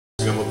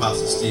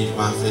Apostle Steve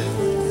Moffitt.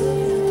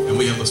 And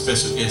we have a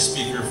special guest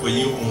speaker for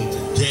you on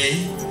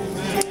today.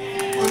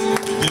 I want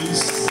to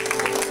introduce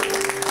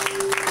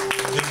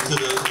him to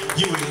the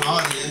viewing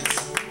audience,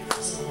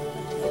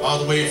 all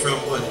the way from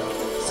what,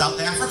 South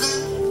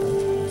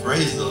Africa?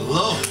 Praise the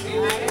Lord.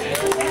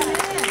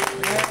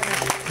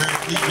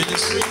 Kepkey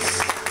Ministries.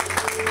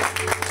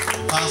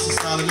 Apostle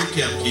Solomon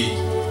Kepkey.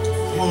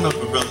 Come on up,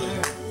 my brother.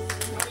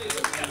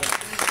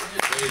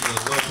 Praise the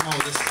Lord. Come on,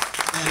 let's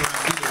stand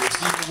around here and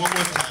receive it one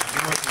more time.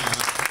 One more time.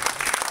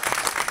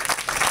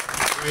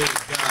 Praise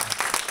God.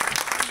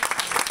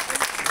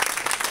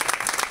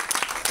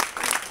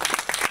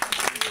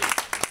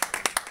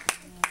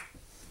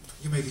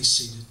 You may be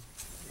seated.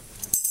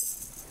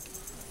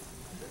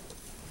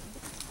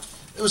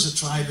 There was a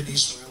tribe in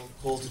Israel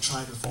called the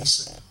tribe of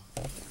Issachar.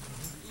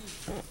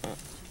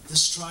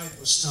 This tribe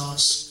was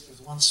tasked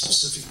with one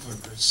specific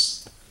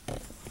purpose,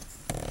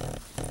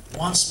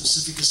 one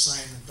specific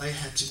assignment. They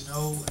had to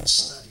know and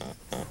study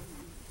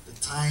the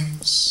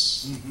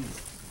times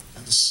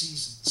and the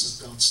seasons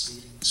of God's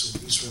dealings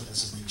with Israel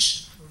as a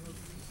nation.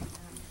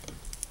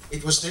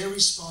 It was their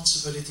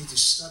responsibility to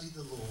study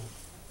the law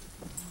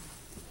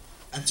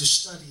and to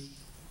study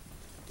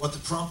what the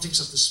promptings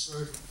of the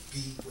Spirit would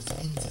be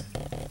within them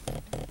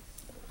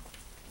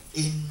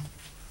in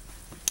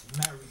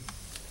marrying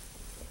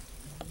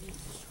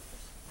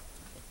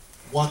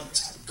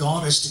what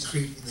God has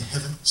decreed in the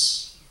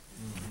heavens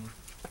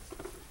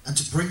and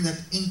to bring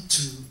that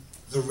into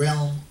the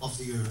realm of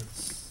the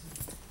earth.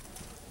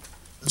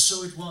 And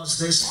so it was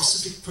their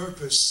specific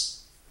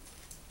purpose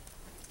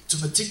to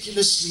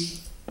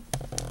meticulously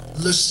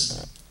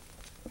listen,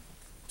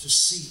 to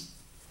see,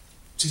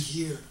 to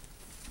hear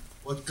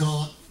what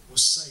God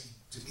was saying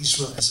to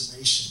Israel as a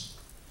nation,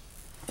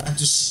 and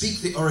to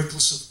speak the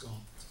oracles of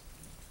God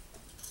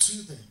to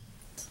them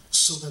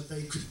so that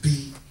they could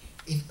be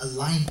in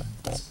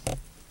alignment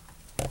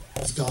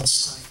with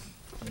God's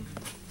timing.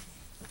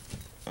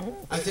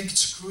 I think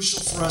it's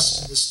crucial for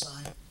us in this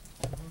time,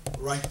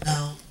 right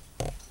now,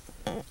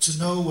 to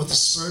know what the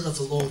Spirit of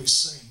the Lord is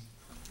saying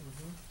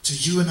to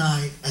you and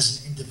I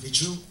as an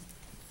individual,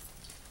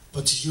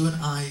 but to you and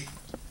I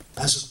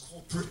as a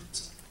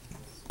corporate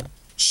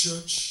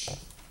church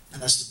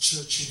and as the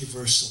church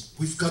universal.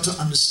 We've got to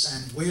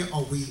understand, where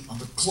are we on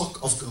the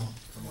clock of God,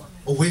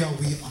 or where are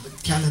we on the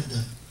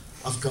calendar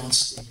of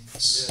God's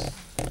dealings?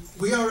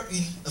 We are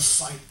in a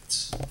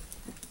fight.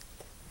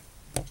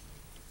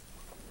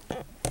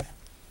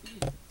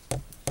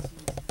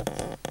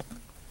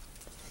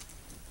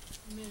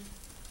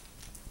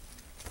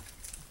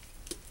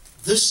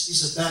 This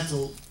is a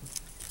battle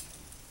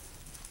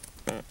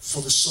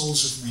for the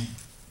souls of men.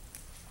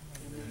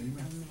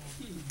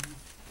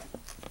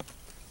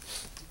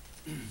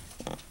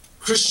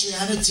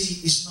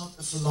 Christianity is not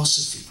a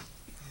philosophy.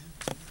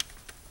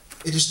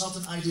 It is not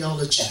an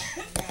ideology.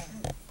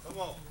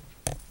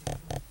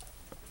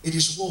 It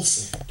is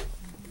warfare.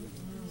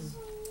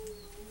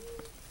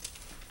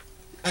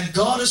 And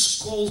God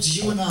has called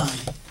you and I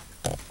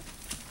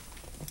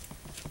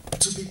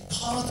to be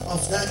part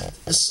of that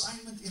assignment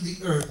in the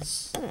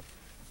earth,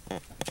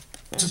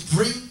 to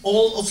bring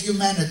all of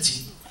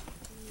humanity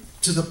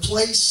to the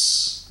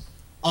place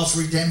of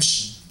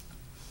redemption.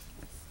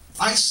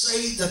 I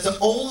say that the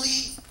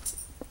only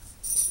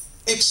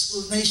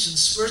explanation,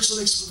 spiritual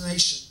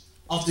explanation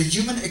of the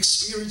human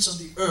experience on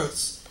the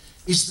earth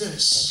is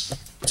this: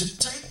 to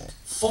take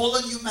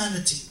fallen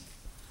humanity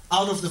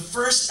out of the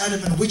first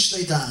Adam in which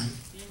they died,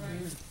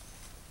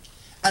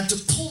 and to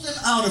pull them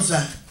out of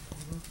that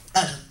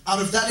Adam, out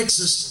of that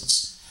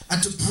existence,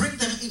 and to bring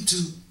them into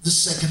the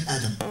second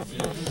Adam.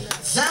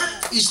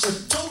 That is the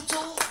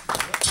total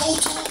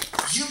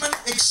human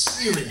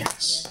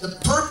experience, the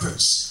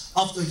purpose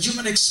of the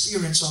human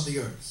experience on the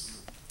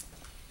earth.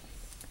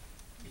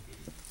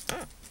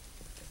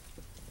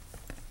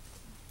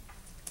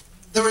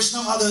 There is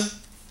no other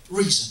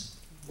reason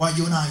why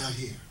you and I are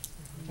here.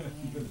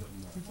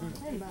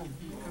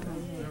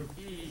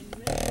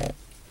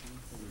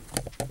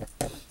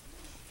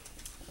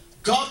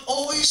 God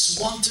always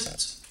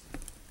wanted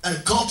a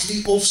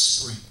godly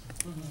offspring.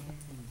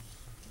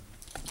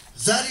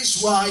 That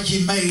is why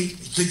He made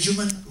the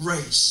human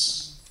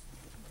race.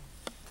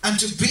 And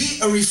to be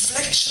a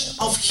reflection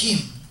of Him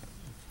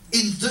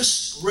in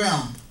this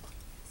realm.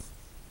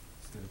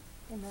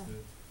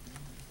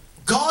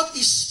 God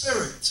is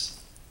Spirit.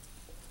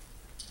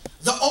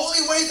 The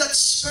only way that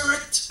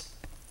Spirit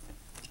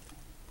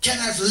can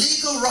have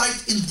legal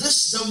right in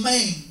this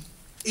domain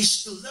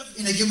is to live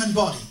in a human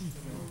body.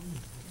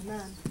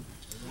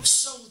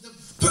 So the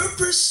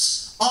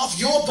purpose of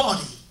your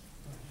body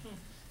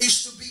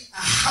is to be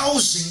a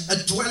housing,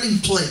 a dwelling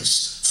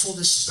place for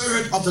the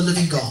Spirit of the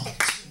living God.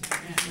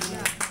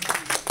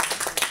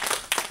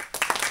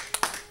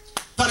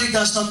 But it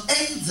does not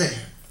end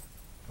there.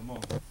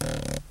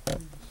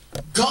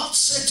 God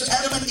said to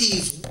Adam and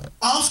Eve,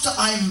 after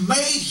I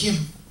made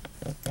him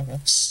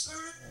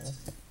spirit,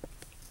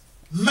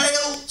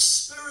 male,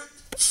 spirit,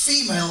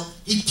 female,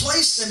 He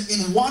placed them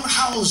in one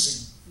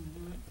housing.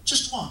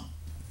 Just one.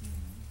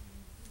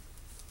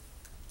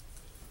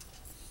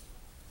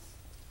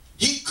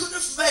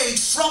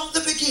 from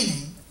the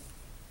beginning,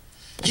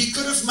 he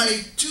could have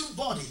made two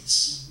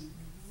bodies.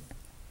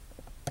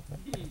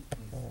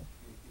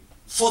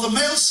 For the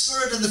male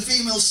spirit and the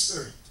female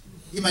spirit.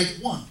 He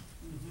made one.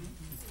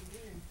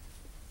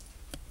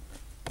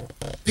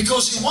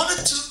 Because he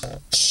wanted to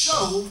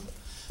show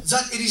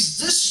that it is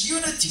this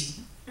unity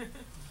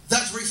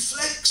that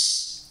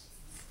reflects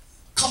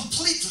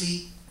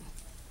completely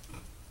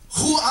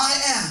who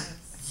I am.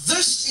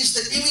 This is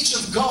the image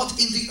of God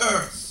in the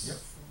earth.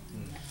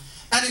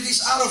 And it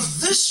is out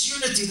of this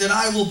unity that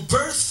I will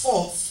birth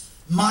forth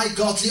my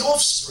godly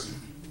offspring.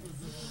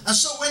 And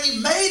so when he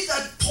made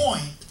that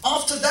point,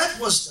 after that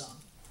was done,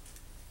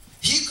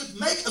 he could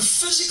make a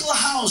physical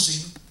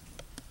housing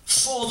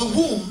for the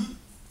womb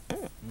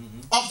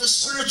of the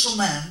spiritual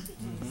man,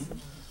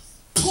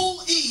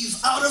 pull Eve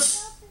out of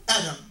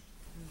Adam,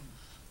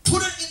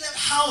 put her in that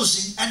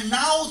housing, and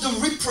now the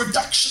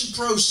reproduction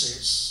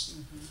process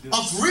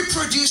of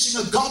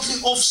reproducing a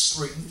godly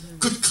offspring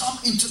could come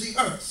into the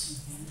earth.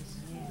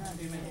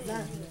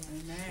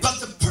 But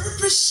the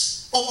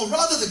purpose, or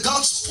rather the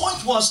God's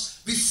point was,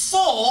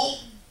 before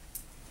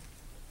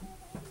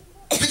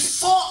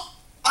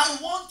I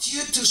want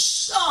you to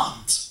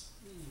start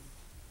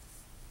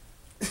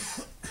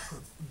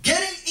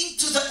getting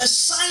into the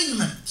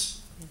assignment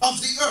of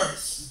the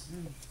earth,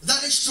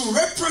 that is to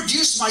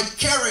reproduce my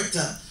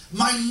character,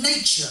 my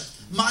nature,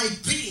 my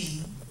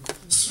being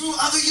through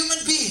other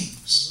human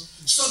beings,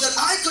 so that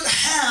I could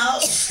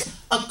have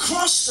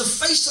across the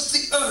face of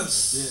the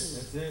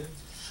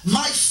earth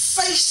my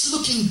face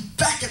looking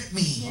back at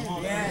me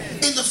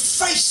in the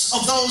face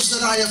of those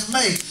that I have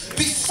made.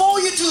 Before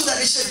you do that,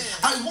 he said,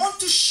 I want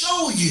to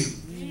show you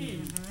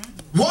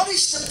what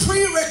is the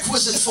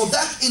prerequisite for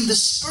that in the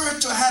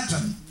spirit to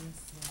happen.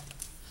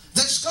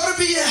 There's got to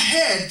be a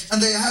head and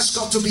there has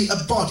got to be a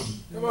body.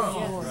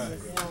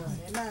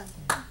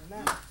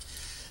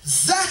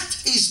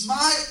 That is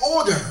my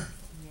order.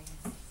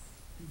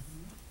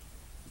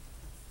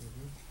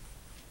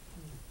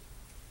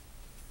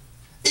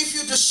 If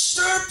you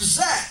disturb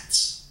that,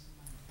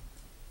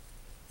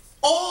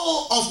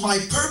 all of my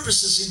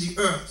purposes in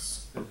the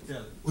earth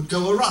would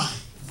go awry.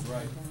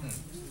 Right.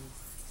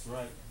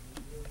 Right.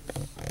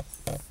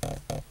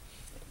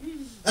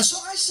 And so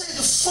I say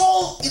the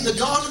fall in the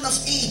Garden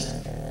of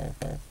Eden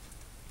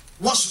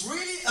was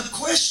really a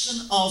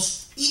question of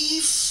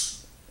Eve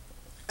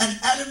and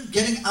Adam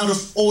getting out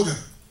of order.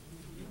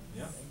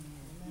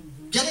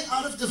 Getting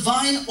out of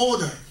divine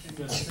order.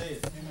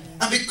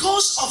 And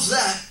because of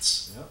that,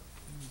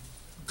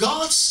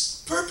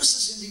 God's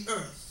purposes in the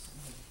earth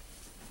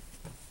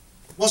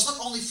was not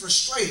only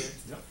frustrated,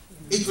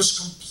 it was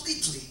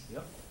completely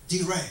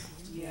derailed.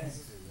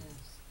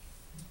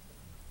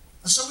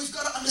 And so we've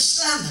got to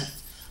understand that.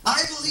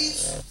 I believe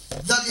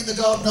that in the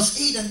Garden of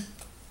Eden,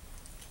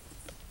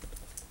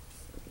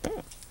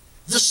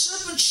 the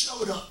serpent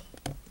showed up.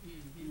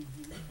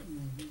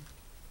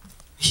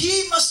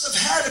 He must have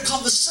had a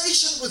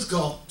conversation with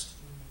God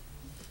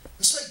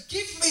and said,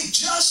 give me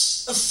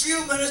just a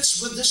few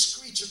minutes with this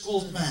creature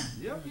called man.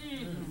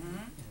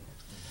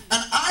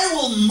 And I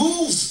will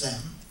move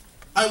them.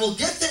 I will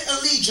get their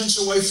allegiance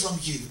away from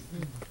you.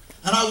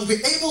 And I will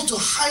be able to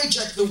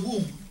hijack the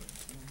womb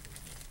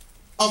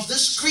of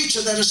this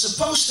creature that is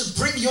supposed to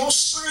bring your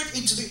spirit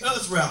into the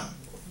earth realm.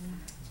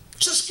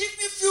 Just give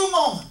me a few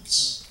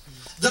moments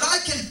that I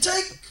can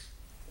take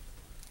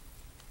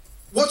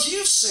what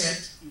you've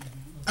said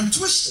and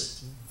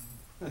twist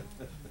it.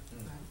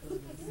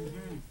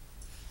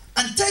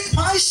 And take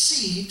my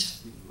seed